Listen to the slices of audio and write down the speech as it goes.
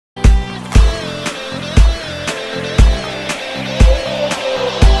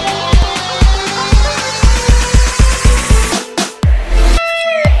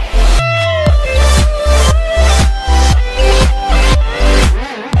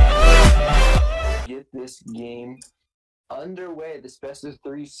this game underway. This best of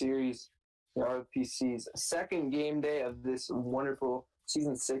 3 series, the RLPC's second game day of this wonderful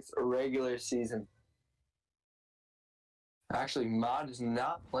Season 6 regular season. Actually, Mod is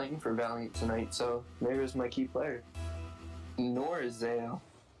not playing for Valiant tonight, so there is my key player. Nor is Zao.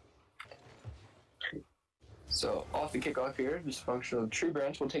 So, off the kickoff here, dysfunctional tree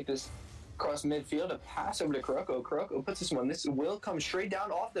branch will take this across midfield, a pass over to Kuroko. Kuroko puts this one. This will come straight down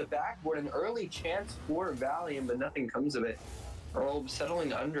off the backboard. An early chance for Valiant, but nothing comes of it. Earl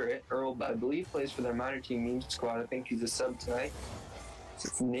settling under it. Earl, I believe, plays for their minor team meme squad. I think he's a sub tonight.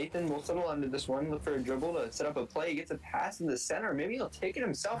 So Nathan will settle under this one. Look for a dribble to set up a play. He gets a pass in the center. Maybe he'll take it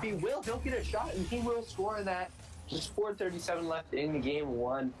himself. He will. He'll get a shot, and he will score that. Just 4:37 left in game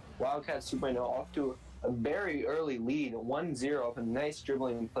 1. Wildcats 2.0 off to a very early lead, 1-0 off a nice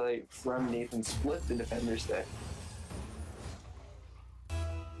dribbling play from Nathan. Split the defenders there.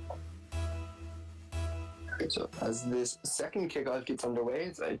 So as this second kickoff gets underway,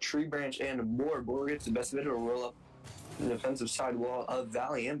 it's a tree branch and a board. Board gets the best of it. It'll roll up the defensive side wall of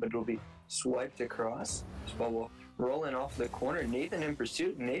Valiant, but it'll be swiped across. This ball will roll in off the corner. Nathan in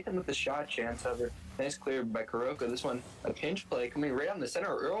pursuit. Nathan with the shot chance. However, nice clear by Kuroko. This one, a pinch play coming right on the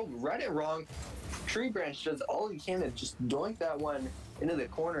center. Earl read it wrong. Tree branch does all he can to just doink that one into the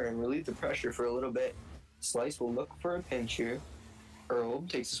corner and relieve the pressure for a little bit. Slice will look for a pinch here. Earl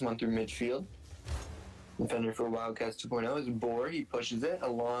takes this one through midfield. Defender for Wildcats 2.0 is Boar. He pushes it. A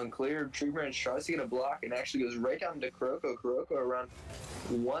long clear. Tree branch tries to get a block and actually goes right down to Kuroko. Kuroko around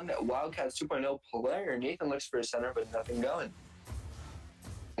one Wildcats 2.0 player. Nathan looks for a center, but nothing going.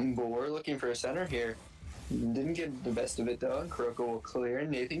 Boar looking for a center here. Didn't get the best of it though. Kuroko will clear.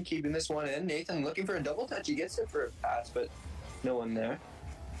 Nathan keeping this one in. Nathan looking for a double touch. He gets it for a pass, but no one there.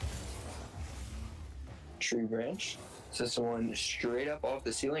 Tree branch. This one straight up off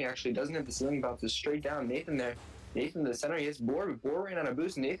the ceiling. Actually doesn't hit the ceiling, bounces straight down. Nathan there. Nathan to the center. He hits Boar, but Boar ran on a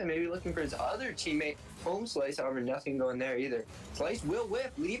boost. Nathan maybe looking for his other teammate. Home Slice, however, nothing going there either. Slice will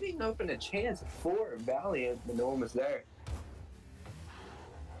whip, leaving open a chance for Valiant, but no one was there.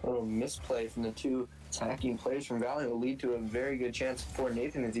 A little misplay from the two attacking players from Valiant will lead to a very good chance for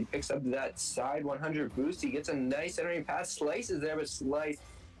Nathan as he picks up that side 100 boost. He gets a nice entering pass. Slice is there, but Slice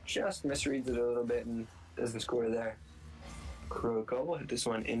just misreads it a little bit and doesn't score there. Kuroko will hit this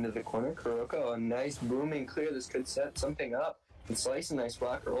one into the corner. Kuroko, a nice booming clear. This could set something up. And Slice, a nice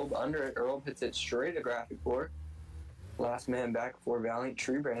block. Earl under it. Earl hits it straight to graphic board. Last man back for Valiant.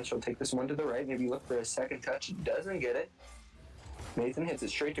 Tree branch will take this one to the right. Maybe look for a second touch. Doesn't get it. Nathan hits it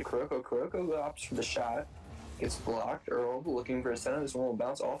straight to Kuroko. Kuroko opts for the shot. Gets blocked. Earl looking for a center. This one will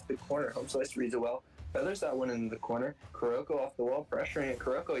bounce off the corner. Home Slice reads it well. Feathers that one into the corner. Kuroko off the wall, pressuring it.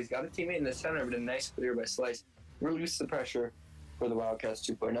 Kuroko, he's got a teammate in the center, but a nice clear by Slice. Release the pressure for the Wildcats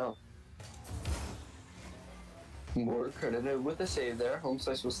 2.0. More credited with a save there. Home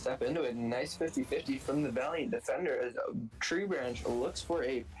Slice will step into it. Nice 50-50 from the Valiant defender as Tree Branch looks for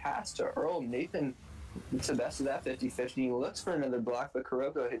a pass to Earl. Nathan gets the best of that 50-50. He looks for another block, but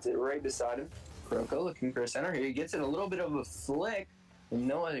Kuroko hits it right beside him. Kuroko looking for a center here. He gets it a little bit of a flick. And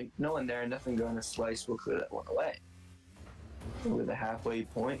no one there. Nothing going to Slice. Will clear that one away. Over the halfway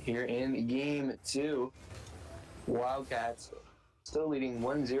point here in game 2. Wildcats still leading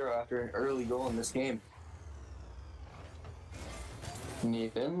 1-0 after an early goal in this game.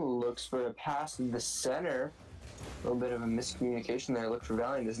 Nathan looks for a pass in the center. A little bit of a miscommunication there. Look for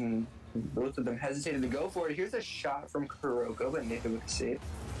Valiant. Both of them hesitated to go for it. Here's a shot from Kuroko, but Nathan with the save.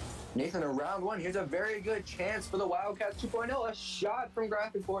 Nathan around one. Here's a very good chance for the Wildcats 2.0. A shot from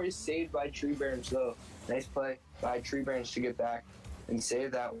graphic board is saved by Tree Branch though. Nice play by Tree Branch to get back and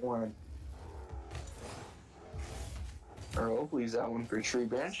save that one. Earl leaves that one for Tree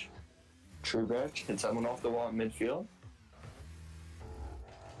Branch. Tree Branch hits that one off the wall in midfield.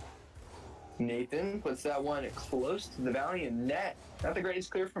 Nathan puts that one close to the Valiant net. Not the greatest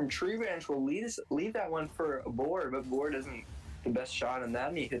clear from Tree Branch. Will leave that one for Boar, but Boar doesn't the best shot on that,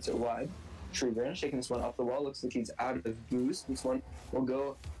 and he hits it wide. Tree Branch taking this one off the wall. Looks like he's out of boost. This one will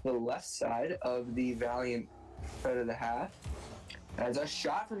go the left side of the Valiant side of the half. As a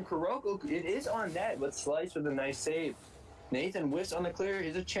shot from Kuroko, it is on net, but Slice with a nice save. Nathan whiffs on the clear.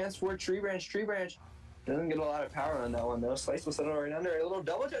 Here's a chance for Tree Branch. Tree Branch doesn't get a lot of power on that one, though. Slice will settle right under. A little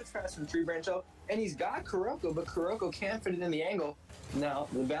double touch pass from Tree Branch up, and he's got Kuroko, but Kuroko can't fit it in the angle. Now,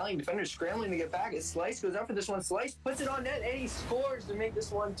 the Valiant defender is scrambling to get back as Slice goes up for this one. Slice puts it on net, and he scores to make this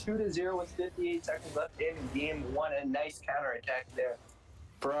one 2-0 with 58 seconds left in game 1. A nice counterattack there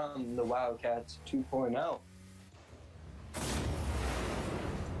from the Wildcats 2.0.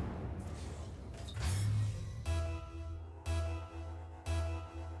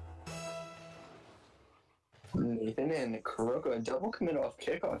 Nathan and Kuroko, a double commit off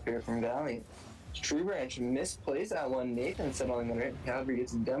kickoff here from Valiant. Tree Branch misplays that one. Nathan settling on it. However,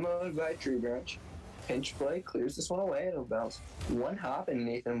 gets demoed by Tree Branch. Pinch play, clears this one away. It'll bounce one hop, and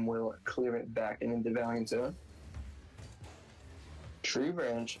Nathan will clear it back into the Valiant zone. Tree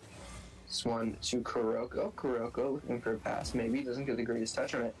Branch, this one to Kuroko. Kuroko looking for a pass. Maybe doesn't get the greatest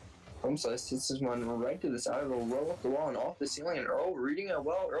touch on it. Home slice hits this one right to the side. It'll roll up the wall and off the ceiling. And Earl reading it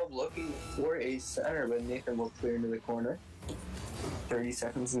well. Earl looking for a center, but Nathan will clear into the corner. 30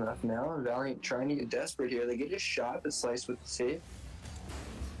 seconds left now. Valiant trying to get desperate here. They get a shot, but slice with the save.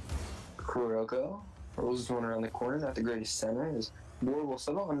 Kuroko rolls this one around the corner. Not the greatest center. His board will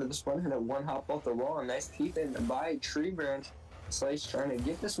settle under this one. Hit a one hop off the wall. A nice peep in by Tree Branch. Slice trying to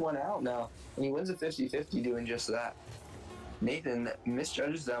get this one out now. And he wins a 50-50 doing just that. Nathan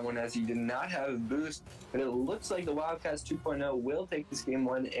misjudges that one as he did not have a boost, but it looks like the Wildcats 2.0 will take this game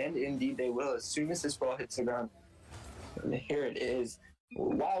one, and indeed they will as soon as this ball hits the ground. And here it is.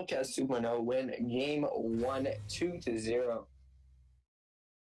 Wildcats 2.0 win game one 2-0.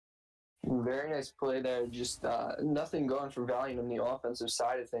 Very nice play there. Just nothing going for Valiant on the offensive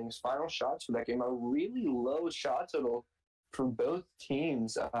side of things. Final shots for that game, a really low shot total for both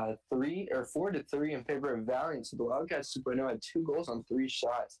teams, 4-3 in favor of Valiant. So the Wildcats 2.0 had 2 goals on 3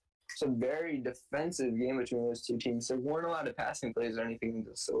 shots. It's a very defensive game between those two teams. There weren't a lot of passing plays or anything of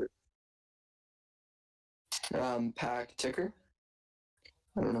the sort. Pack ticker?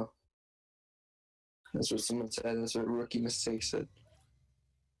 I don't know. That's what someone said. That's what Rookie Mistake said.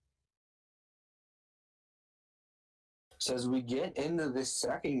 So as we get into this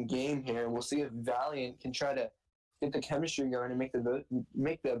second game here, we'll see if Valiant can try to get the chemistry going and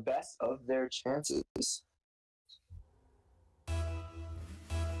make the best of their chances.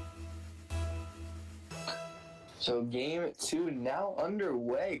 So game 2 now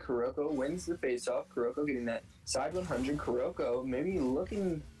underway. Kuroko wins the faceoff. Kuroko getting that side 100. Kuroko maybe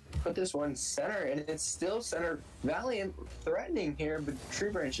looking to put this one center, and it's still center. Valiant threatening here, but Tree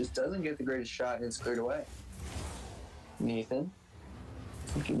Branch just doesn't get the greatest shot, and it's cleared away. Nathan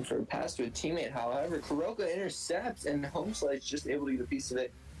looking for a pass to a teammate. However, Kuroko intercepts, and Home Slice just able to get a piece of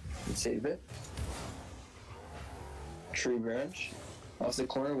it and save it. Tree Branch off the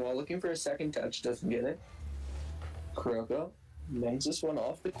corner wall, looking for a second touch, doesn't get it. Kuroko bangs this one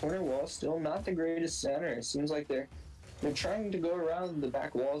off the corner wall. Still not the greatest center. It seems like they're trying to go around the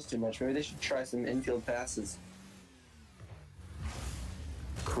back walls too much. Maybe they should try some infield passes.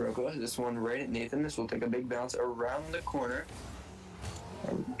 Kuroko, this one right at Nathan. This will take a big bounce around the corner.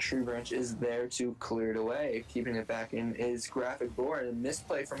 Tree Branch is there to clear it away. Keeping it back in is Graphic Board. A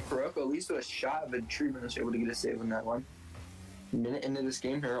misplay from Kuroko leads to a shot, but Tree Branch able to get a save on that one. Minute into this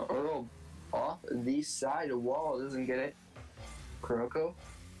game here, Earl off the side wall, doesn't get it. Kuroko,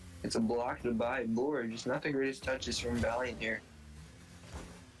 it's a blocked by Board. Just not the greatest touches from Valiant here.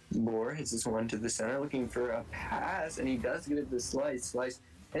 Board hits this one to the center, looking for a pass, and he does get it to Slice. Slice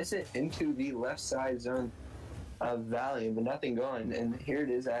hits it into the left side zone of Valiant, but nothing going. And here it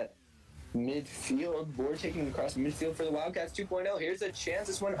is at midfield. Board taking across midfield for the Wildcats 2.0. Here's a chance.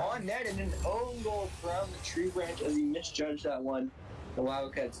 This one on net, and an own goal from the Tree Branch as he misjudged that one. The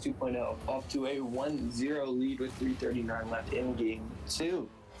Wildcats 2.0 off to a 1-0 lead with 3:39 left in game 2.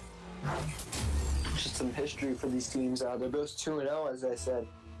 Just some history for these teams. They're both 2-0, as I said.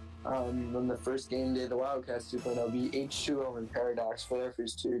 On the first game day, the Wildcats 2.0 beat H2O and Paradox for their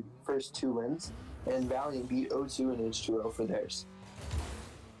first two wins, and Valiant beat O2 and H2O for theirs.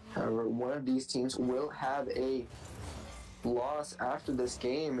 However, one of these teams will have a loss after this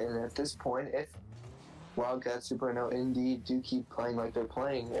game, and at this point, if Wildcats 2.0 indeed do keep playing like they're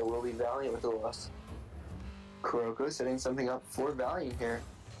playing, it will be Valiant with a loss. Kuroko setting something up for Valiant here.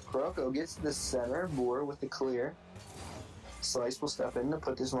 Kuroko gets the center. Boar with the clear. Slice will step in to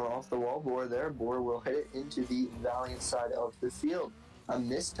put this one off the wall. Boar there. Boar will hit it into the Valiant side of the field. A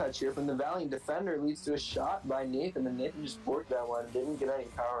missed touch here from the Valiant defender leads to a shot by Nathan, and Nathan just borked that one. Didn't get any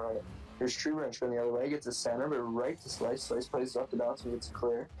power on it. Here's Tree Branch going the other way. Gets a center, but right to Slice. Slice plays off the bounce and gets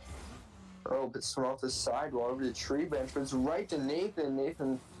clear. Oh, but swung off the sidewall over to Tree Branch, but it's right to Nathan.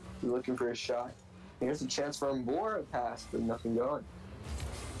 Nathan looking for a shot. Here's a chance for Boar a pass, but nothing going.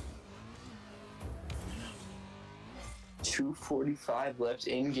 2:45 left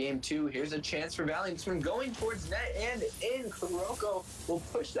in game 2. Here's a chance for Valiant. This one going towards net and in. Kuroko will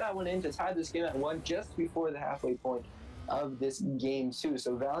push that one in to tie this game at 1 just before the halfway point of this game 2.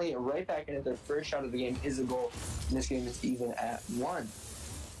 So Valiant right back in at their first shot of the game is a goal, and this game is even at 1.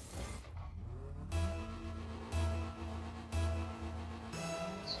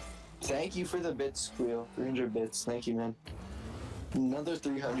 Thank you for the bits, Squeal. 300 bits. Thank you, man. Another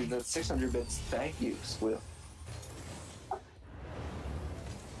 300. That's 600 bits. Thank you, Squeal.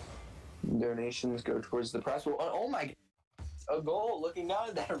 Donations go towards the press. Oh my God. A goal looking down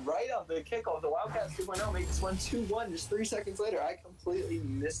at that right off the kickoff. The Wildcats 2.0 make this one 2-1 just 3 seconds later. I completely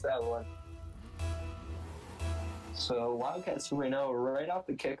missed that one. So Wildcats 2.0 right off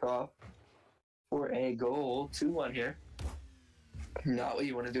the kickoff for a goal. 2-1 here. Not what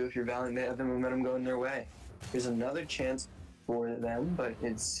you want to do if you're Valiant. They have the momentum going their way. Here's another chance for them, but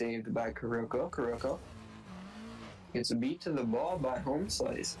it's saved by Kuroko. Kuroko gets a beat to the ball by Home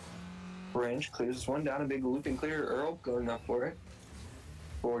Slice. Branch clears this one down, a big looping clear. Earl going up for it.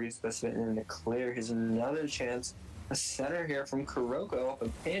 40 specimen in the clear. Here's another chance. A center here from Kuroko off a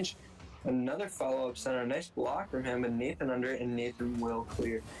pinch. Another follow-up center. Nice block from him, but Nathan under it, and Nathan will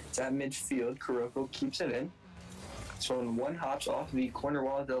clear. It's at midfield. Kuroko keeps it in. So one hops off the corner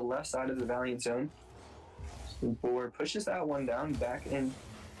wall to the left side of the Valiant zone. Board pushes that one down back in,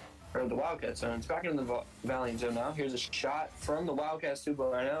 or the Wildcat zone. It's back in the Valiant zone now. Here's a shot from the Wildcats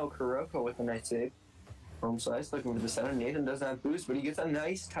 2.0. Kuroko with a nice save. Home Slice looking for the center. Nathan doesn't have boost, but he gets a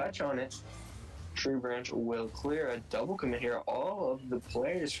nice touch on it. Tree Branch will clear. A double commit here. All of the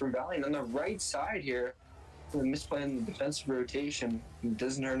players from Valiant on the right side here. Misplaying the defensive rotation. It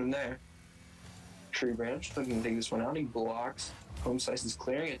doesn't hurt him there. Tree Branch looking to take this one out. He blocks. Home Slice is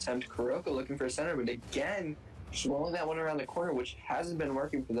clearing attempt. Kuroko looking for a center, but again, just rolling that one around the corner, which hasn't been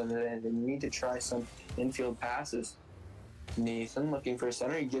working for them today. They need to try some infield passes. Nathan looking for a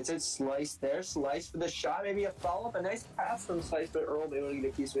center. He gets it. Slice there. Slice for the shot. Maybe a follow-up. A nice pass from Slice, but Earl able to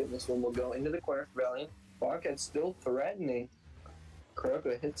get a piece of it. And this one will go into the corner for Valiant. Wildcats still threatening.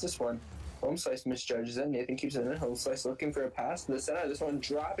 Kuroko hits this one. Home Slice misjudges it. Nathan keeps it in. Home Slice looking for a pass to the center. This one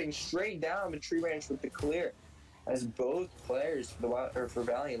dropping straight down, but Tree Branch with the clear. As both players for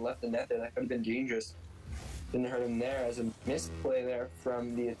Valiant left the net there, that could have been dangerous. Didn't hurt him there, as a misplay there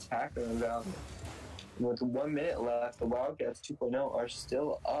from the attacker on Valiant. And with 1 minute left, the Wildcats 2.0 are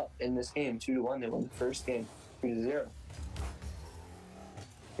still up in this game, 2-1. They won the first game, 3-0.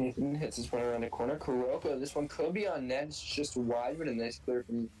 Nathan hits this one around the corner. Kuroko, this one could be on net. It's just wide, but a nice clear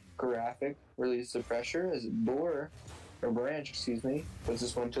from Graphic. Release the pressure as Branch, puts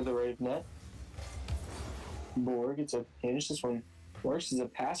this one to the right of net. Boar gets a pinch. This one works as a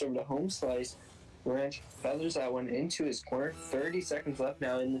pass over to Home Slice. Branch feathers that one into his corner. 30 seconds left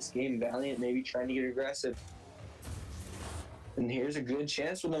now in this game. Valiant maybe trying to get aggressive. And here's a good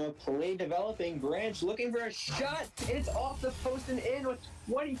chance for them. A play developing. Branch looking for a shot. It's off the post and in with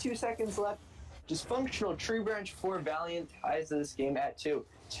 22 seconds left. Dysfunctional Tree Branch for Valiant ties this game at 2.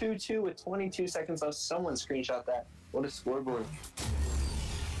 2-2 with 22 seconds left. Someone screenshot that. What a scoreboard.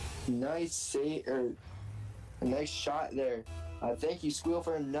 Nice save, or a nice shot there. Thank you, Squeal,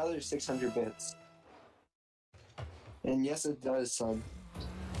 for another 600 bits. And yes, it does, son.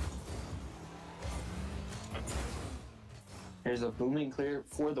 Here's a booming clear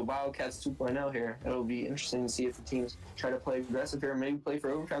for the Wildcats 2.0 here. It'll be interesting to see if the teams try to play aggressive here, maybe play for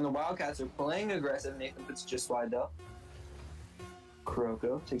overtime. The Wildcats are playing aggressive. Nathan puts just wide, though.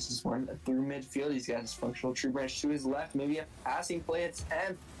 Kuroko takes this one through midfield. He's got his functional Tree Branch to his left. Maybe a passing play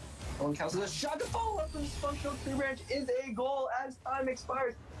attempt. One counts as a shot. The follow-up from this functional Tree Branch is a goal as time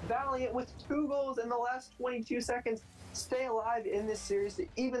expires. Valiant with 2 goals in the last 22 seconds. Stay alive in this series to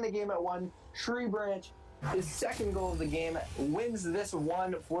even the game at 1. Tree Branch, his second goal of the game, wins this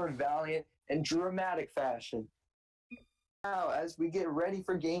one for Valiant in dramatic fashion. Now, as we get ready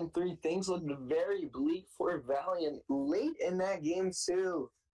for Game 3, things look very bleak for Valiant late in that game, too.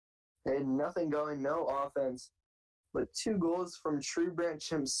 They had nothing going, no offense. But 2 goals from Tree Branch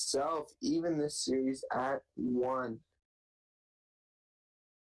himself, even this series at 1.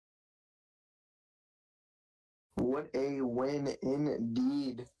 What a win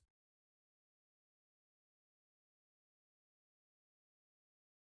indeed.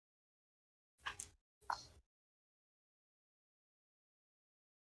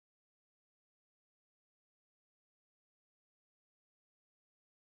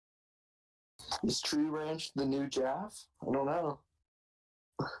 Is Tree Branch the new Jaff? I don't know.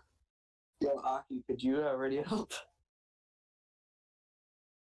 Yo, Aki, could you already help?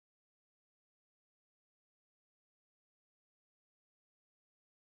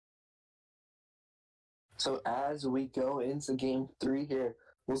 So as we go into Game 3 here,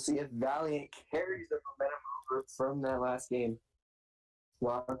 we'll see if Valiant carries the momentum over from that last game.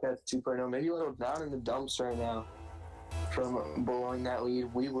 Wildcats 2.0, maybe a little down in the dumps right now from blowing that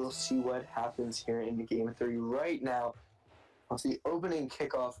lead. We will see what happens here in Game 3 right now. Off the opening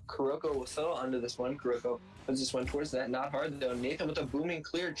kickoff, Kuroko will settle under this one. Kuroko puts this one towards that. Not hard, though. Nathan with a booming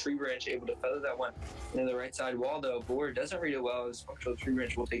clear. Tree Branch able to feather that one into the right side wall, though. Board doesn't read it well. His functional Tree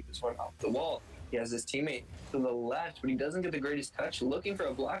Branch will take this one off the wall. He has his teammate to the left, but he doesn't get the greatest touch. Looking for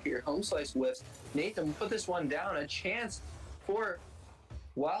a block here. Home slice whiffs. Nathan put this one down. A chance for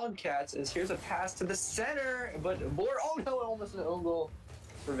Wildcats as here's a pass to the center, but oh no, almost an own goal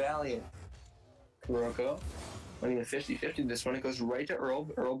for Valiant. Kuroko winning the 50-50 this one. It goes right to Earl.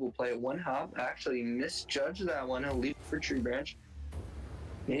 Earl will play it one hop. Actually misjudged that one. He'll leap for Tree Branch.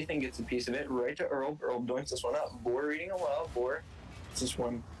 Nathan gets a piece of it right to Earl. Earl doinks this one up. Boar reading a well. Boar. This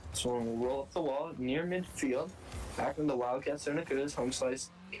one will roll up the wall near midfield. Back in the Wildcats. Sonakuda's home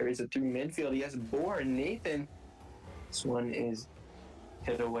slice carries it through midfield. He has Boar. Nathan. This one is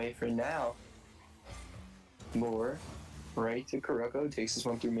hit away for now. Boar right to Kuroko. Takes this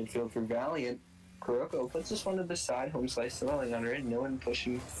one through midfield for Valiant. Kuroko puts this one to the side. Home slice still under it. No one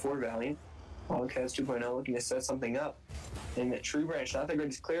pushing for Valiant. Wildcats 2.0 looking to set something up. And Tree Branch, not the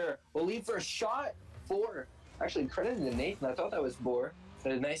greatest clear, will lead for a shot for, actually credited to Nathan. I thought that was Boar.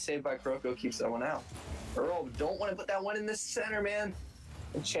 But a nice save by Kuroko keeps that one out. Earl, don't want to put that one in the center, man.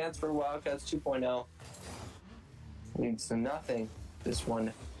 A chance for Wildcats 2.0. Leads to nothing. This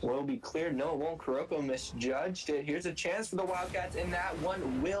one will be cleared. No, it won't. Kuroko misjudged it. Here's a chance for the Wildcats, and that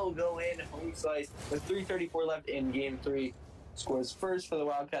one will go in. Home slice with 3:34 left in Game 3. Scores first for the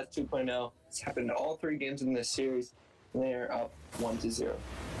Wildcats 2.0. It's happened in all 3 games in this series. And they are up 1-0.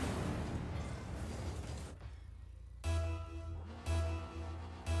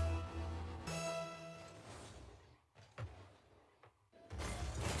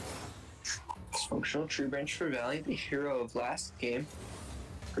 Functional Tree Branch for Valiant, the hero of last game.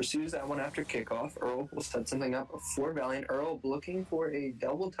 Pursues that one after kickoff. Earl will set something up for Valiant. Earl looking for a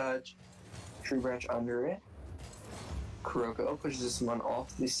double touch. Tree Branch under it. Kuroko pushes this one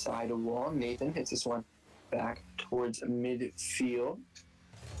off the side wall. Nathan hits this one back towards midfield.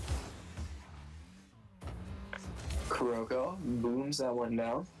 Kuroko booms that one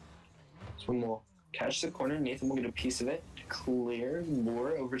down. This one will catch the corner. Nathan will get a piece of it. Clear.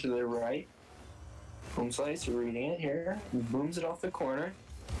 Boar over to the right. Home slice, reading it here. Booms it off the corner.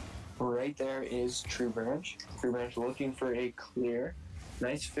 Right there is Tree Branch. Tree Branch looking for a clear.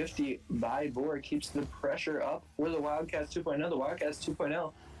 Nice 50 by Boar. Keeps the pressure up for the Wildcats 2.0. The Wildcats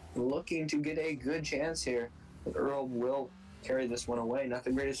 2.0 looking to get a good chance here. But Earl will carry this one away. Not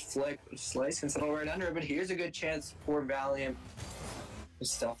the greatest flick. Slice can settle right under it, but here's a good chance for Valiant.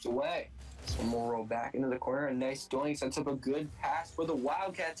 It's stuffed away. This one will roll back into the corner. A nice doink sets up a good pass for the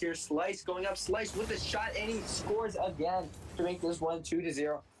Wildcats here. Slice going up. Slice with a shot, and he scores again to make this one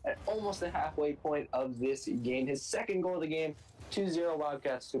 2-0 at almost the halfway point of this game. His second goal of the game, 2-0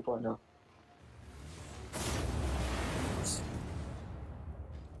 Wildcats 2.0.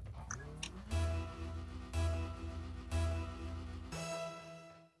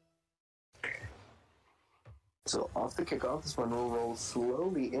 So off the kickoff, this one will roll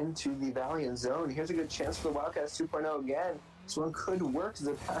slowly into the Valiant zone. Here's a good chance for the Wildcats 2.0 again. This one could work as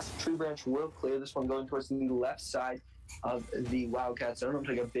the pass to Tree Branch will clear. This one going towards the left side of the Wildcats zone. It'll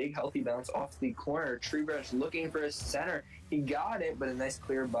take a big healthy bounce off the corner. Tree Branch looking for a center. He got it, but a nice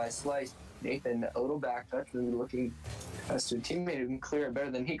clear by Slice. Nathan, a little back touch, maybe looking as to a teammate who can clear it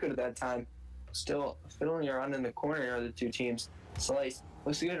better than he could at that time. Still fiddling around in the corner are the two teams. Slice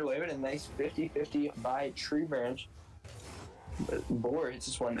looks to get it away, but a nice 50-50 by Tree Branch. Boar hits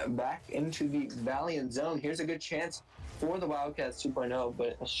this one back into the Valiant zone. Here's a good chance for the Wildcats 2.0,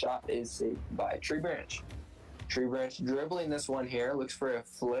 but a shot is saved by Tree Branch. Tree Branch dribbling this one here. Looks for a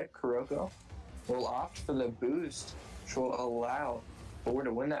flick. Kuroko will opt for the boost, which will allow Boar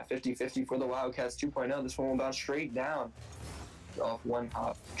to win that 50-50 for the Wildcats 2.0. This one will bounce straight down off one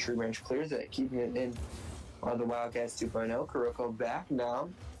hop. Tree Branch clears it, keeping it in on the Wildcats 2.0. Kuroko back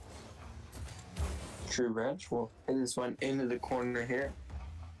down. Tree Branch will hit this one into the corner here.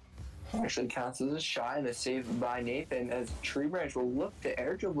 Actually counts as a shot and a save by Nathan as Tree Branch will look to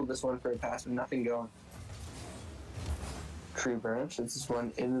air dribble this one for a pass with nothing going. Tree Branch hits this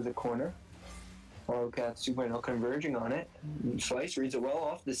one into the corner. Wildcats 2.0 converging on it. Slice reads it well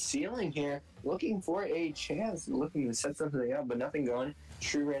off the ceiling here. Looking for a chance. Looking to set something up, but nothing going.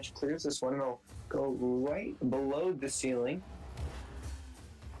 Tree Branch clears this one and it'll go right below the ceiling.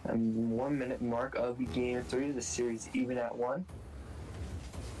 And 1 minute mark of game 3 of the series, even at 1.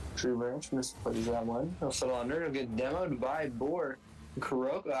 Tree Branch misplays that one. He'll settle under. It'll get demoed by Boar.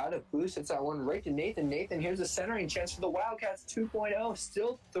 Kuroko out of boost. Hits that one right to Nathan. Nathan, here's a centering chance for the Wildcats 2.0.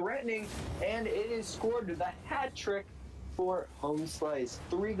 Still threatening, and it is scored. The hat trick for Home Slice.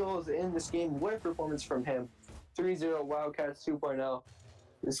 3 goals in this game. What a performance from him. 3-0 Wildcats 2.0.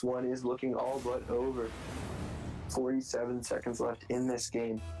 This one is looking all but over. 47 seconds left in this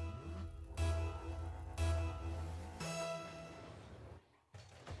game.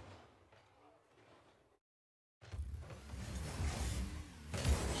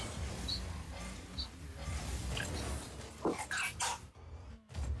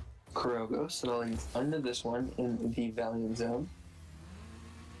 Drogo settling under this one in the Valiant zone.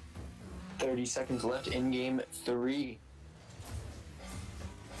 30 seconds left in game 3.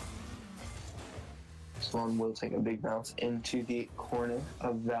 This one will take a big bounce into the corner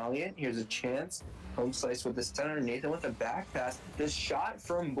of Valiant. Here's a chance. Home slice with the center. Nathan with a back pass. The shot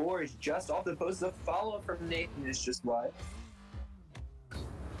from Bohr is just off the post. The follow-up from Nathan is just wide.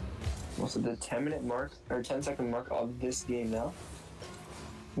 Also the 10-minute mark, or 10-second mark of this game now.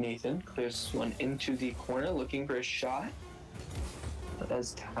 Nathan clears this one into the corner, looking for a shot. But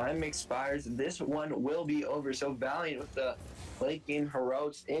as time expires, this one will be over. So Valiant with the late game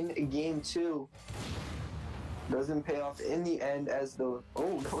heroics in game 2. Doesn't pay off in the end as the no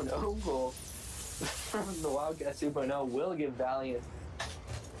goal from the Wildcats 2.0 will give Valiant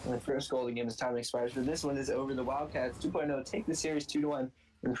the first goal of the game as time expires. But this one is over. The Wildcats 2.0 take the series 2-1,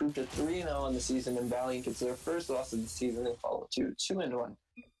 improve to 3-0 on the season, and Valiant gets their first loss of the season and follow to 2-1.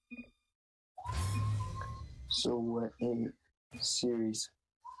 So what a series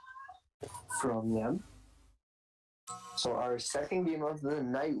from them. So our second game of the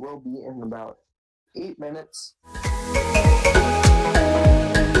night will be in about 8 minutes.